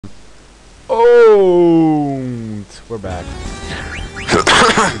Oh, we're back.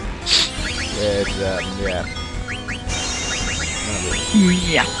 It's yeah.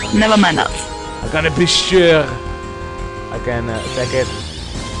 Yeah, never mind that. I'm gonna be sure I can attack it.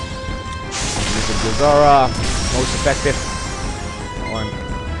 Use the Gildora, most effective one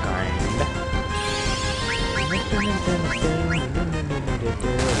kind.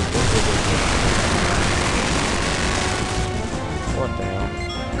 What the hell?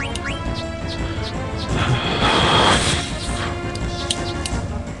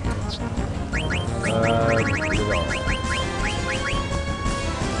 Gildora.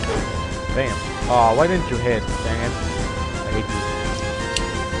 Damn. Oh, why didn't you hit? Dang it. I hate you.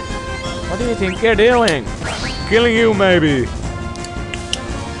 What do you think you're doing? Killing you, maybe?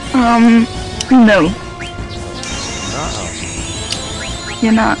 No. Uh-oh.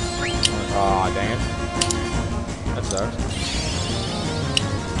 You're not. Aw, dang it. That sucks.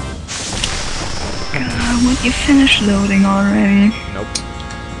 Would you finish loading already? Nope.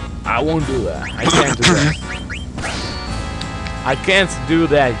 I won't do that. I can't do that. I can't do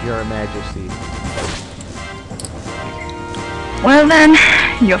that, Your Majesty. Well then,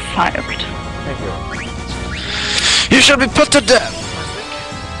 you're fired. Thank you. You should be put to death!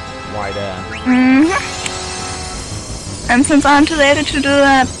 Why that? And since I'm too late to do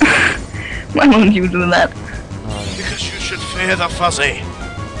that, why won't you do that? Because you should fear the fuzzy.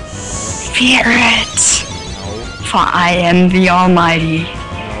 Fear it! No. For I am the Almighty.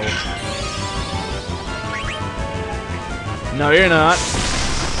 No, you're not.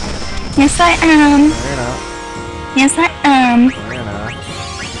 Yes, I am. No, you're not. Yes, I am. No, you're not.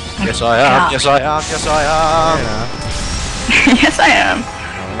 Yes, I am. Yes, I am. Yes, I No, am. you're not. Yes, I am. No,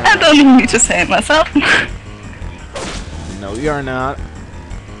 I don't need to say it myself. no, you're not.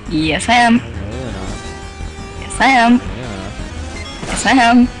 Yes, I am. No, you're not. Yes, I am. No, you're not. Yes, I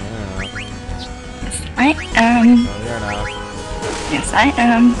am. No, you're not. Yes, I am. No, you're not. Yes, I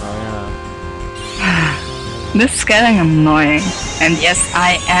am. No, you're not. This is getting annoying. And yes,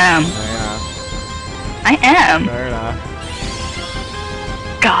 I am. No, you're not. I am. No, you're not.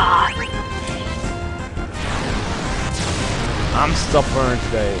 God. I'm stubborn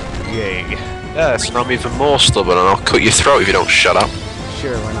today. Yay. Yes, and I'm even more stubborn and I'll cut your throat if you don't shut up.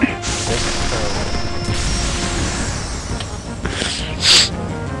 Sure, why not? This is terrible.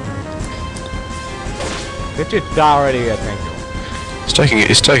 Get your die already, thank you. She's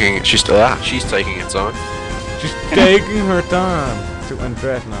taking she's taking her time. She's taking her time to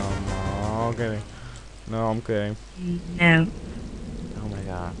undress now. No, I'm kidding. No, I'm kidding. No. Oh my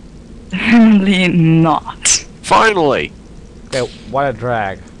god. Definitely not. Finally! Okay, what a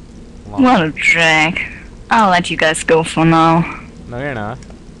drag. Long. What a drag. I'll let you guys go for now. No, you're not.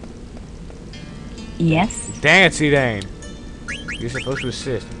 Yes? Dang it, C-Dane. You're supposed to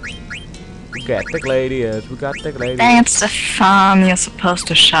assist. We got thick ladies. We got thick ladies. Dang it, Stefan, you're supposed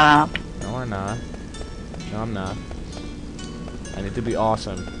to shut up. No, I'm not. No, I'm not. I need to be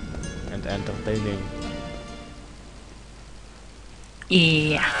awesome and entertaining.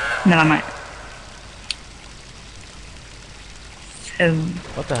 Yeah, never mind. So,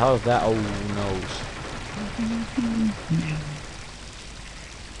 What the hell is that? Oh, nose.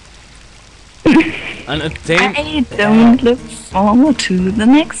 An untamed. I don't look forward to the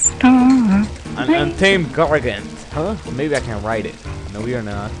next time. An untamed Gargant. Huh? Maybe I can write it. No, you're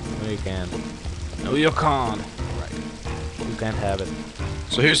not. No, you can't. No, you can't. Right. You can't have it.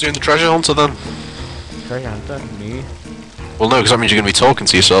 So who's doing the treasure hunter then? Treasure hunter? Me? Well no, because that means you're going to be talking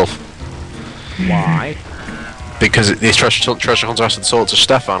to yourself. Why? Because these treasure hunter has to talk to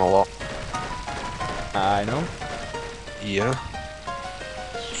Stefan a lot. I know. Yeah.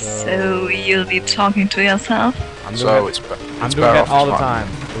 So, you'll be talking to yourself? I'm doing So that, it's I'm doing that all the time.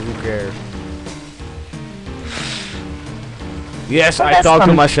 So who cares? Yes, Well, I that's talk to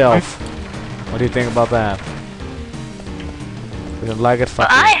fun. myself. What do you think about that? You don't like it?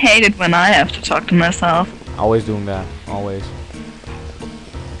 Fuck I you. hate it when I have to talk to myself. Always doing that. Always.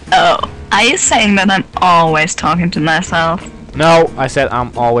 Oh, are you saying that I'm always talking to myself? No, I said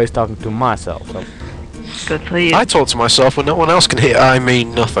I'm always talking to myself. So. Good for you. I talk to myself when no one else can hear. I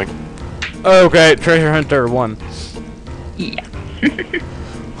mean nothing. Okay, Treasure Hunter 1. Yeah.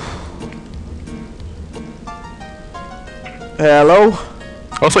 Hello?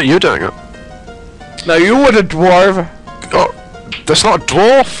 I thought you were doing it. No, you were the dwarf. Oh, that's not a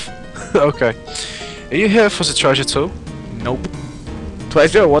dwarf. Okay. Are you here for the treasure too? Nope.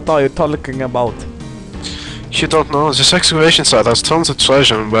 Treasure? What are you talking about? You don't know. This excavation site has tons of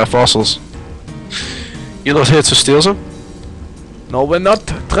treasure and rare fossils. You're not here to steal them? No, we're not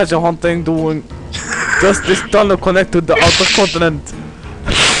treasure hunting doing. Just this tunnel connect to the outer continent.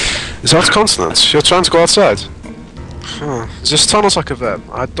 Is that consonants? You're trying to go outside? Huh. This tunnel's like a verb.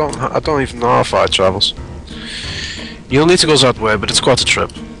 I don't even know how far it travels. You'll need to go that way, but it's quite a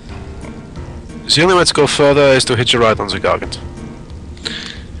trip. The only way to go further is to hitch a ride on the Gargant.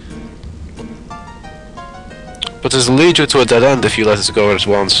 But it'll lead you to a dead end if you let it go at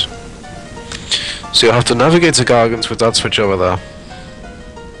once. So you'll have to navigate the Gargant with that switch over there.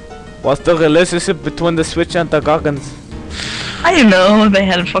 What's the relationship between the Switch and the Gargants? I know, they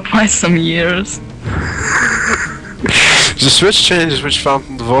had it for quite some years. The switch changes which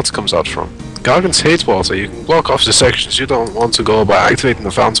fountain the water comes out from. Gargants hate water. You can block off the sections you don't want to go by activating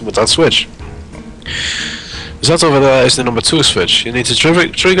the fountain with that switch. That over there is the number 2 switch. You need to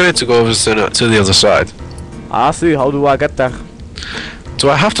trigger it to go over to the other side. I see, how do I get there? Do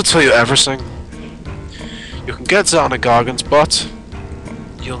I have to tell you everything? You can get there on a Gargant, but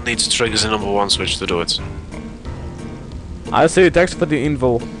you'll need to trigger the number 1 switch to do it. I see, thanks for the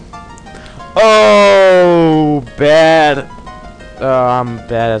info. Oh, bad. I'm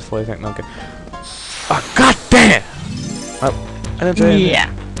bad at voicing. Okay. Oh, god damn! I didn't say anything. Yeah.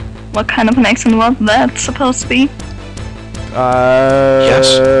 What kind of an accent was that supposed to be?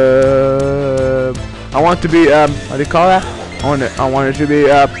 Yes. I want to be what do you call that? I want it to be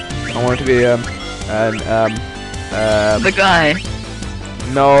The guy.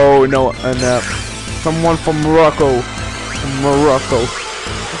 no, someone from Morocco.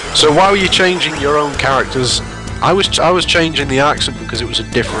 So why were you changing your own characters? I was changing the accent because it was a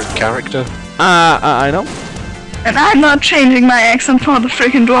different character. I know. And I'm not changing my accent for the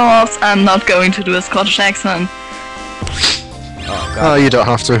freaking dwarves. I'm not going to do a Scottish accent. Oh Oh, god. you don't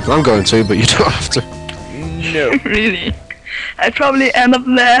have to. I'm going to, but you don't have to. No. Really. I'd probably end up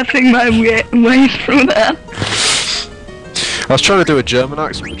laughing my way through that. I was trying to do a German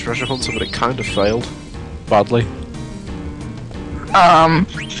accent with Treasure Hunter, but it kind of failed. Badly.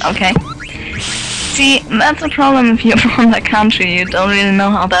 Okay. See, that's the problem if you're from that country. You don't really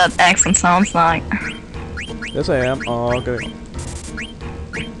know how that accent sounds like. Yes, I am. Oh, okay.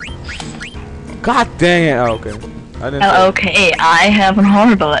 God dang it. Oh, okay. I didn't. Well, okay, I have a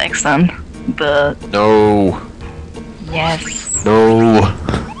horrible accent, but No. yes, No.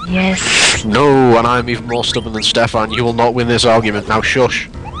 yes. No, and I'm even more stubborn than Stefan. You will not win this argument. Now shush.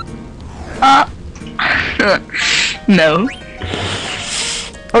 No.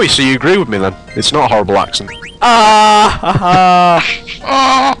 Oh, so you agree with me then? It's not a horrible accent. Ah!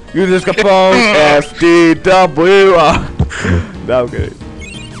 You just got FDW. No, okay.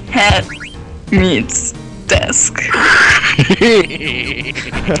 Head meets desk.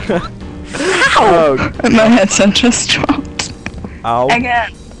 Oh, And my headset just dropped. ow.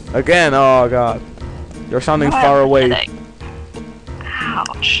 Again. Again. Oh god. You're sounding Now I far have a away. headache.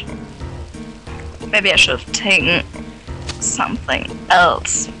 Ouch. Maybe I should have taken something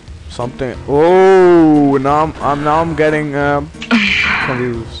else. Something. Oh, now I'm getting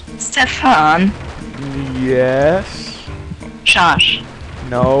confused. Stefan. Yes. Josh.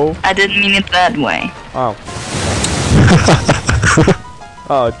 No. I didn't mean it that way. Oh.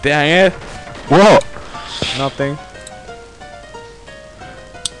 Oh, dang it. What? Nothing.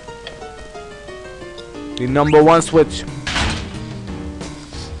 The number 1 switch.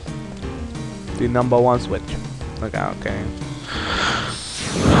 The number 1 switch. Okay.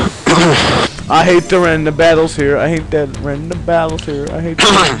 I hate the random battles here. I hate that random battles here. I hate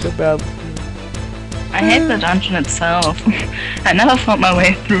the battles. I hate the dungeon itself. I never found my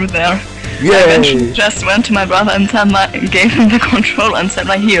way through there. I eventually Yay! just went to my brother and said gave him the control and said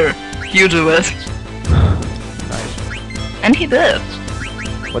like, here, you do it. Nice. And he did.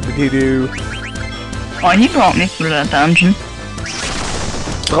 What did he do? Oh, he brought me through that dungeon.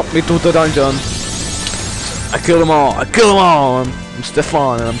 Drop me to the dungeon. I killed them all. I killed them all. I'm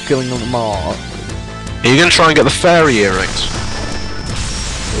Stefan and I'm killing them all. Are you gonna try and get the fairy earrings?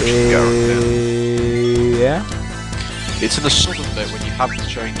 Yeah. It's in the southern bit when you have to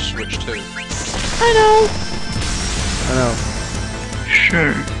change switch 2. I know.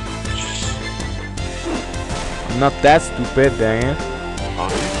 Sure. I'm not that stupid, dang it.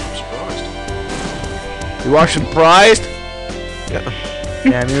 I'm surprised. You are surprised? Yeah.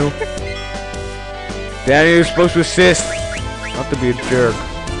 Damn you. Damn you, you're supposed to assist. Not to be a jerk.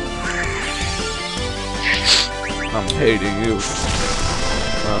 I'm hating you.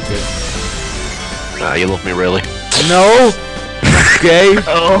 Okay. Ah, you love me really. No! Gay?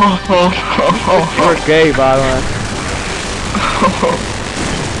 Oh. You're gay, by the way.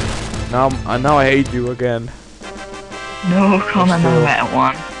 Now I hate you again. No comment on that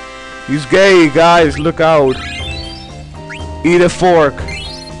one. He's gay, guys, look out. Eat a fork.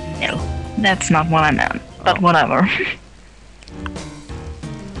 No, that's not what I meant. But whatever.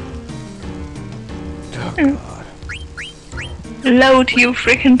 Oh god. Load, you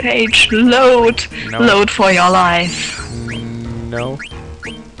freaking page. Load. No. Load for your life. No.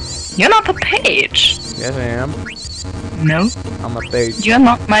 You're not a page. Yes, I am. No. I'm a page. You're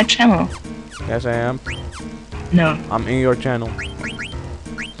not my channel. Yes, I am. No. I'm in your channel.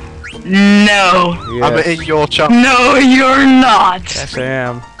 No. Yes. I'm in your channel. No, you're not. Yes, I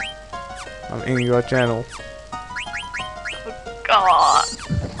am. I'm in your channel. God.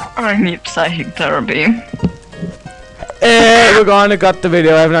 I need psychic therapy. Hey, we're gonna cut the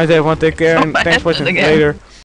video. Have a nice day, everyone. Take care, and Oh, I thanks for hit it watching again. later.